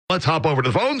Let's hop over to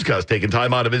the phones because taking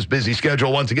time out of his busy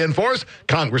schedule once again for us,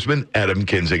 Congressman Adam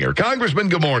Kinzinger. Congressman,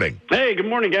 good morning. Hey, good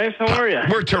morning, guys. How are you?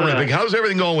 We're terrific. How's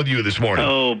everything going with you this morning?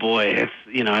 Oh, boy. It's,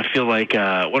 I feel like,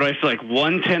 what do I feel like?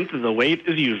 1/10 of the weight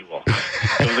as usual.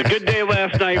 It was a good day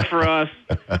last night for us.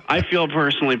 I feel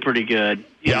personally pretty good.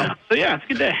 Yeah. So, yeah, it's a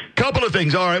good day. Couple of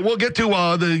things. All right, we'll get to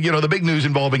the big news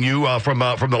involving you from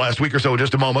the last week or so in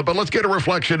just a moment. But let's get a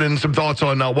reflection and some thoughts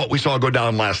on what we saw go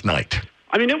down last night.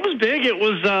 I mean, it was big. It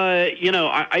was,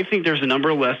 I think there's a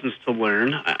number of lessons to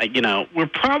learn. We're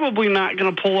probably not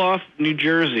going to pull off New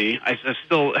Jersey. I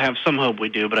still have some hope we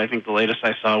do, but I think the latest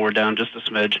I saw, we're down just a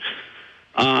smidge.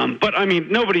 But, I mean,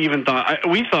 nobody even thought.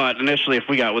 We thought initially if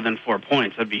we got within 4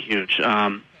 points, that'd be huge.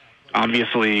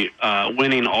 Obviously,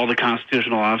 winning all the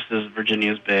constitutional offices in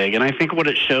Virginia is big. And I think what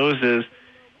it shows is,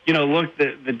 look,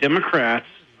 the Democrats,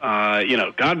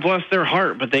 God bless their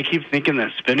heart, but they keep thinking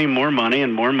that spending more money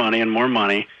and more money and more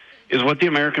money is what the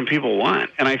American people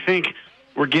want. And I think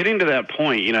we're getting to that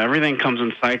point. Everything comes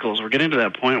in cycles. We're getting to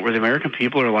that point where the American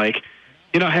people are like,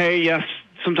 hey, yes,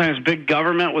 sometimes big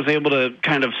government was able to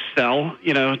kind of sell,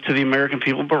 to the American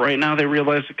people, but right now they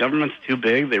realize the government's too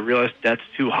big. They realize debt's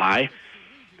too high.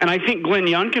 And I think Glenn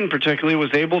Youngkin particularly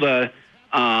was able to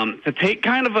take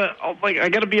kind of I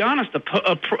got to be honest,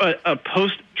 a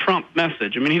post-Trump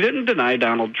message. I mean, he didn't deny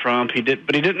Donald Trump,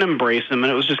 but he didn't embrace him,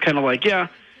 and it was just kind of like, yeah,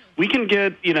 we can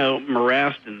get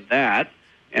morassed in that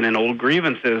and in old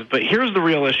grievances, but here's the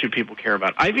real issue people care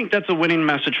about. I think that's a winning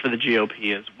message for the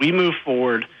GOP is we move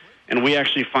forward and we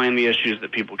actually find the issues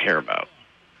that people care about.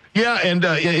 Yeah, and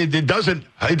it doesn't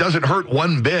hurt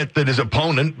one bit that his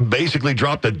opponent basically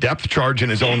dropped a depth charge in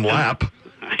his own lap.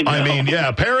 I mean,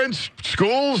 yeah, parents,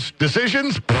 schools,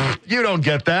 decisions, you don't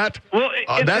get that. Well,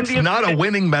 that's not a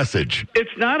winning message.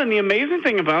 It's not, and the amazing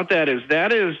thing about that is,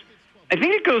 I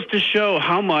think it goes to show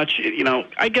how much,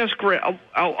 I guess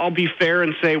I'll be fair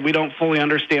and say we don't fully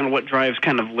understand what drives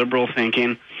kind of liberal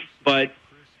thinking, but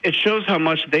it shows how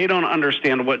much they don't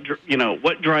understand what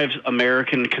drives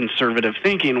American conservative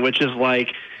thinking, which is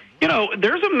like,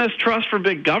 there's a mistrust for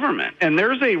big government, and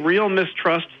there's a real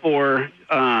mistrust for,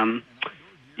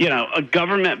 a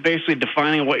government basically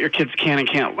defining what your kids can and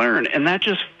can't learn, and that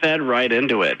just fed right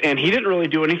into it. And he didn't really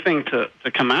do anything to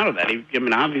come out of that.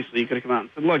 Obviously, he could have come out and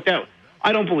said, look,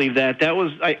 I don't believe that. That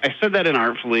was I said that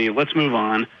inartfully. Let's move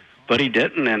on. But he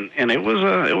didn't, and it was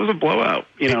a blowout,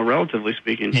 relatively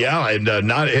speaking. Yeah, and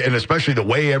especially the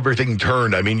way everything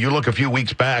turned. I mean, you look a few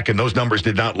weeks back, and those numbers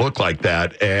did not look like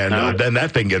that, and then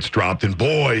that thing gets dropped, and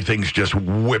boy, things just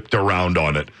whipped around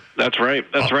on it. That's right.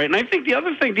 Right. And I think the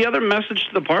other message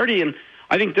to the party, and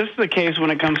I think this is the case when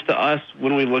it comes to us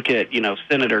when we look at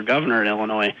Senate or governor in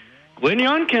Illinois. Glenn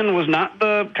Youngkin was not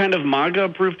the kind of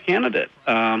MAGA-approved candidate.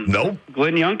 No.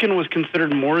 Glenn Youngkin was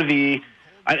considered more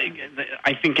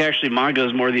I think actually MAGA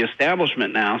is more the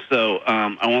establishment now, so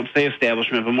I won't say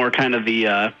establishment, but more kind of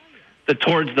the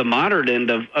towards the moderate end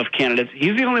of candidates.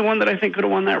 He's the only one that I think could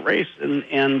have won that race, and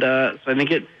so I think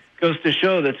it goes to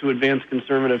show that to advance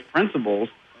conservative principles,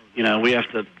 we have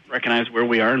to recognize where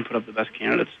we are and put up the best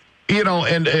candidates. And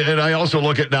I also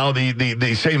look at now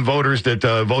the same voters that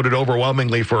voted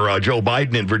overwhelmingly for Joe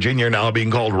Biden in Virginia are now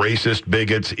being called racist,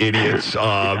 bigots, idiots.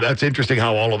 That's interesting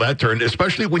how all of that turned,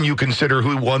 especially when you consider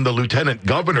who won the lieutenant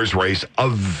governor's race, a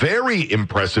very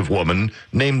impressive woman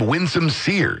named Winsome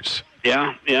Sears.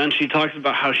 Yeah, and she talks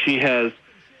about how she has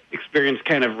experienced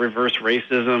kind of reverse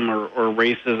racism or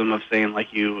racism of saying,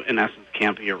 like, you, in essence,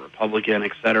 can't be a Republican,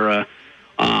 et cetera.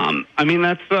 I mean,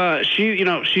 that's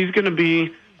she's going to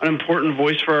be an important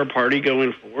voice for our party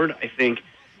going forward. I think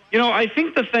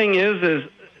the thing is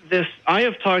this, I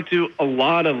have talked to a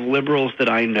lot of liberals that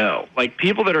I know, like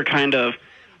people that are kind of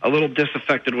a little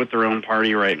disaffected with their own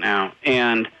party right now.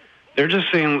 And they're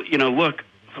just saying, look,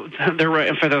 they're right.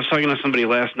 In fact, I was talking to somebody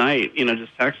last night,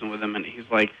 just texting with him, and he's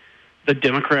like, the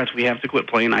Democrats, we have to quit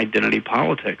playing identity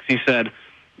politics. He said,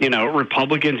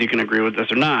 Republicans, you can agree with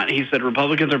this or not. He said,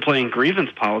 Republicans are playing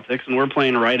grievance politics, and we're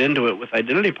playing right into it with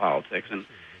identity politics.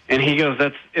 And he goes,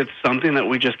 it's something that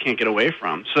we just can't get away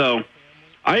from. So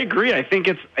I agree. I think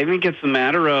it's a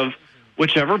matter of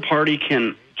whichever party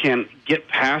can get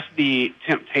past the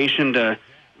temptation to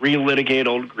relitigate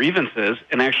old grievances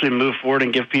and actually move forward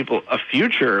and give people a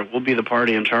future will be the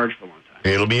party in charge for a long time.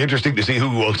 It'll be interesting to see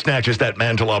who snatches that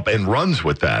mantle up and runs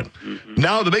with that. Mm-hmm.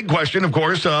 Now, the big question, of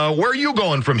course, where are you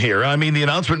going from here? I mean, the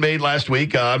announcement made last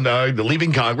week,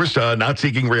 leaving Congress, not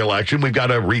seeking re-election. We've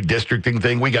got a redistricting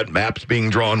thing. We got maps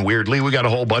being drawn weirdly. We got a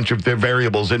whole bunch of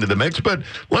variables into the mix. But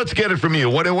let's get it from you.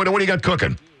 What do you got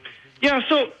cooking? Yeah,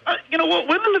 so, what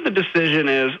went into the decision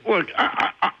is, look,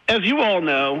 as you all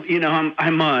know,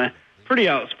 I'm pretty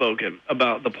outspoken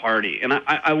about the party. And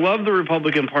I love the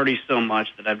Republican Party so much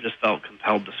that I've just felt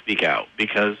compelled to speak out,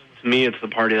 because to me it's the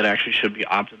party that actually should be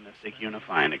optimistic,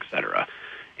 unifying, etc.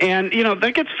 And,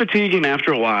 that gets fatiguing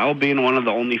after a while, being one of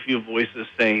the only few voices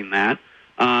saying that.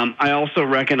 I also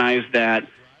recognize that,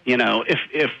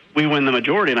 if we win the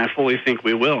majority, and I fully think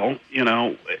we will,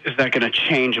 is that going to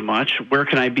change much? Where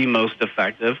can I be most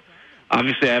effective?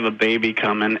 Obviously, I have a baby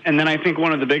coming. And then I think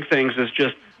one of the big things is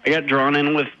just I got drawn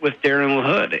in with Darren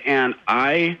LaHood. And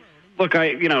I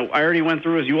already went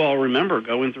through, as you all remember,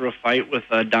 going through a fight with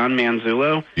Don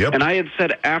Manzullo. Yep. And I had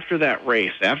said after that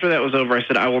race, after that was over, I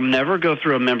said, I will never go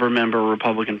through a member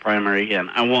Republican primary again.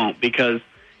 I won't, because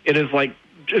it's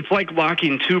like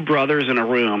locking two brothers in a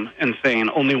room and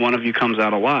saying only one of you comes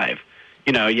out alive.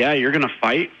 Yeah, you're going to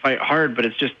fight hard, but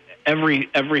it's just every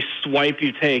swipe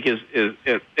you take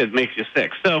it makes you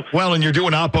sick. So well, and you're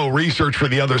doing oppo research for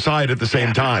the other side at the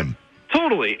same time.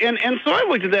 Totally. And so I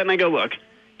looked at that and I go, look,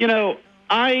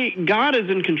 God is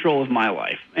in control of my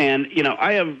life. And,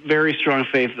 I have very strong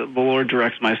faith that the Lord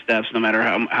directs my steps no matter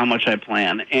how much I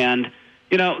plan. And,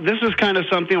 this is kind of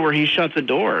something where he shuts a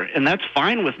door, and that's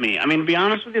fine with me. I mean, to be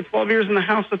honest with you, 12 years in the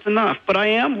House, that's enough. But I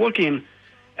am looking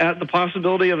at the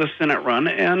possibility of a Senate run,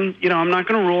 and, I'm not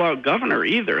going to rule out governor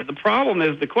either. The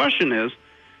question is,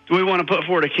 do we want to put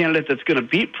forward a candidate that's going to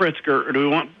beat Pritzker, or do we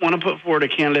want to put forward a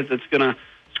candidate that's going to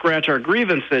scratch our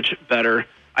grievance itch better?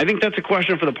 I think that's a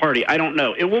question for the party. I don't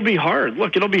know. It will be hard.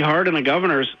 Look, it'll be hard in a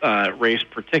governor's race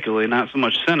particularly, not so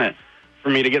much Senate, for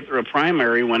me to get through a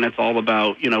primary when it's all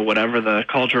about, whatever the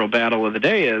cultural battle of the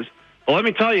day is. Well, let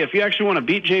me tell you, if you actually want to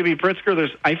beat J.B. Pritzker,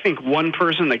 there's, I think, one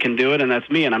person that can do it, and that's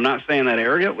me. And I'm not saying that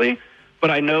arrogantly,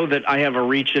 but I know that I have a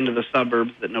reach into the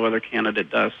suburbs that no other candidate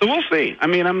does. So we'll see. I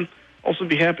mean, I'm also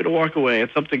be happy to walk away.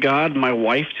 It's up to God, my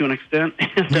wife to an extent.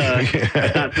 And,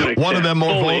 not to an extent. One of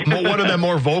them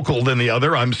more vocal than the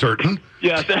other, I'm certain.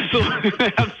 Yes,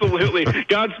 absolutely. Absolutely.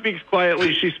 God speaks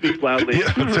quietly, she speaks loudly.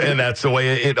 Yeah, and that's the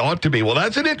way it ought to be. Well,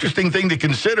 that's an interesting thing to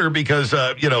consider, because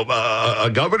a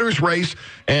governor's race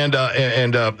and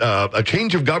a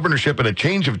change of governorship and a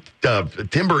change of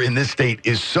timber in this state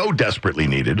is so desperately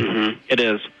needed. Mm-hmm. It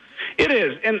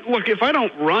is. And look, if I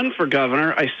don't run for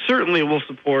governor, I certainly will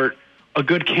support a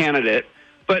good candidate.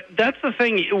 But that's the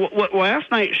thing. What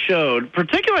last night showed,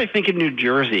 particularly I think in New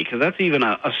Jersey, because that's even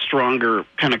a stronger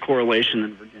kind of correlation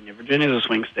than Virginia. Virginia's a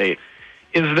swing state.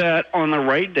 Is that on the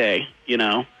right day,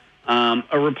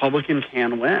 a Republican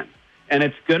can win. And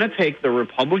it's going to take the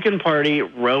Republican Party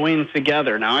rowing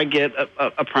together. Now, I get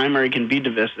a primary can be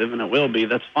divisive, and it will be.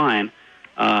 That's fine.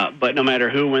 But no matter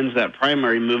who wins that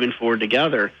primary, moving forward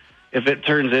together, if it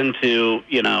turns into,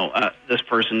 this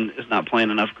person is not playing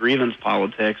enough grievance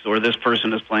politics, or this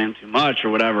person is playing too much, or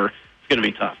whatever, it's going to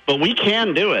be tough. But we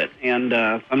can do it, and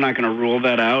I'm not going to rule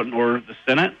that out, nor the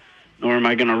Senate, nor am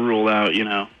I going to rule out,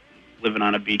 living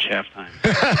on a beach halftime.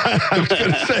 I was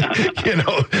going to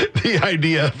say, the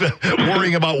idea of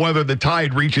worrying about whether the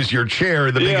tide reaches your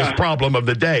chair, the biggest problem of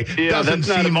the day, doesn't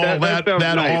seem all that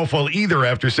nice. Awful either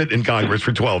after sitting in Congress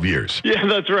for 12 years. Yeah,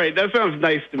 that's right. That sounds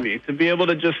nice to me, to be able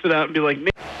to just sit out and be like,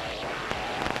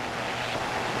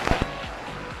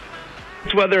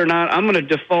 whether or not I'm going to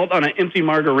default on an empty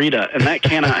margarita, and that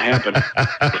cannot happen.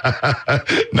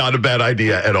 Not a bad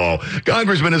idea at all.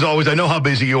 Congressman, as always, I know how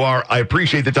busy you are. I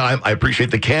appreciate the time. I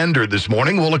appreciate the candor this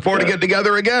morning. We'll look forward to getting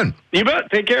together again. You bet.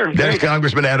 Take care. Thanks,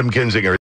 Congressman Adam Kinzinger.